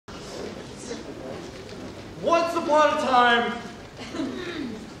Once upon a time,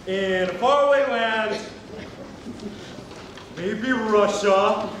 in a faraway land, maybe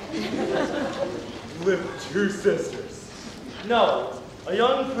Russia, lived two sisters. No, a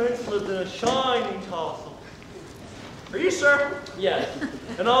young prince lived in a shining castle. Are you sure? Yes,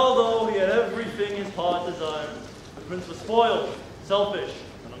 and although he had everything his heart desired, the prince was spoiled, selfish,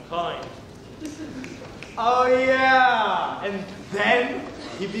 and unkind. Oh yeah, and then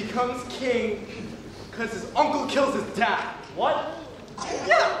he becomes king because his uncle kills his dad. What?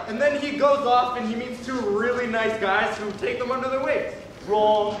 Yeah, and then he goes off and he meets two really nice guys who take them under their wings.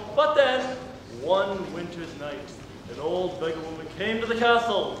 Wrong. But then, one winter's night, an old beggar woman came to the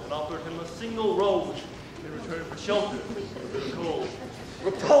castle and offered him a single rose in return for shelter from a bit of cold.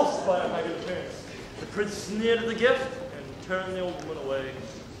 Repulsed by her haggard appearance, the prince sneered at the gift and turned the old woman away.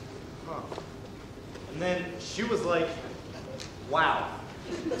 Huh. And then she was like, wow.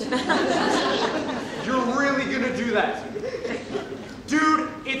 You're really gonna do that? Dude,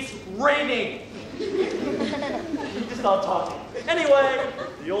 it's raining. You just stop talking. Anyway,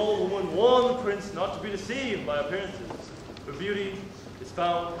 the old woman warned the prince not to be deceived by appearances. Her beauty is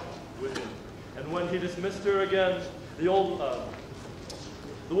found within. And when he dismissed her again, the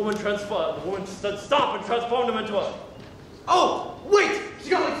woman said stop and transformed him into a... Oh, wait! She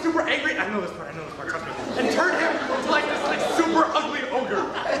got like super angry. I know this part, trust me. And turned him into like this like super ugly ogre.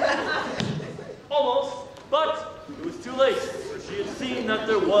 Almost, but it was too late, for she had seen that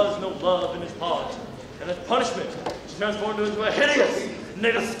there was no love in his heart. And as punishment, she transformed him into a hideous, and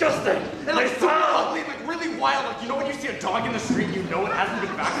a disgusting, and like super ugly, like really wild. Like, you know when you see a dog in the street, you know it hasn't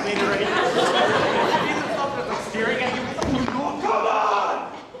been vaccinated or anything? It sees itself and it's like staring at you, you go, come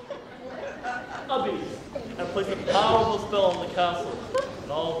on! A beast, and placed a powerful spell on the castle,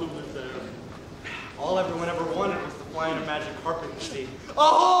 and all who lived there. All everyone ever wanted was to fly in a magic carpet and see a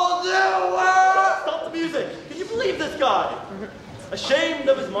whole new world! Stop the music! Can you believe this guy? Ashamed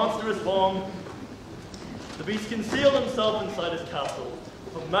of his monstrous form, the beast concealed himself inside his castle,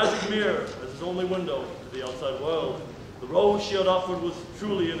 with a magic mirror as his only window to the outside world. The rose she had offered was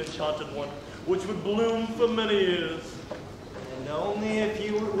truly an enchanted one, which would bloom for many years. And only if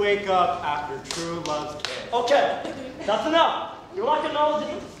you would wake up after true love's kiss. Okay, that's enough. Your lack of knowledge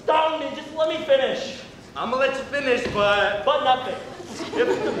is astounding. Just let me finish. I'm gonna let you finish, but nothing. If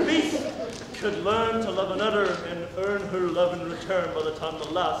the beast could learn to love another and earn her love in return by the time the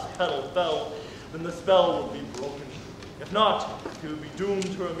last petal fell, then the spell would be broken. If not, he would be doomed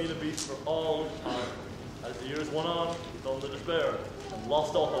to remain a beast for all time. As the years went on, he fell into despair and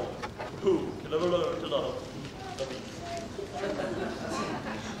lost all hope. Who could ever learn to love the beast?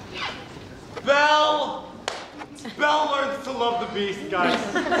 Belle learns to love the beast, guys.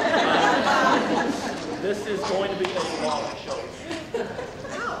 This is going to be a long show.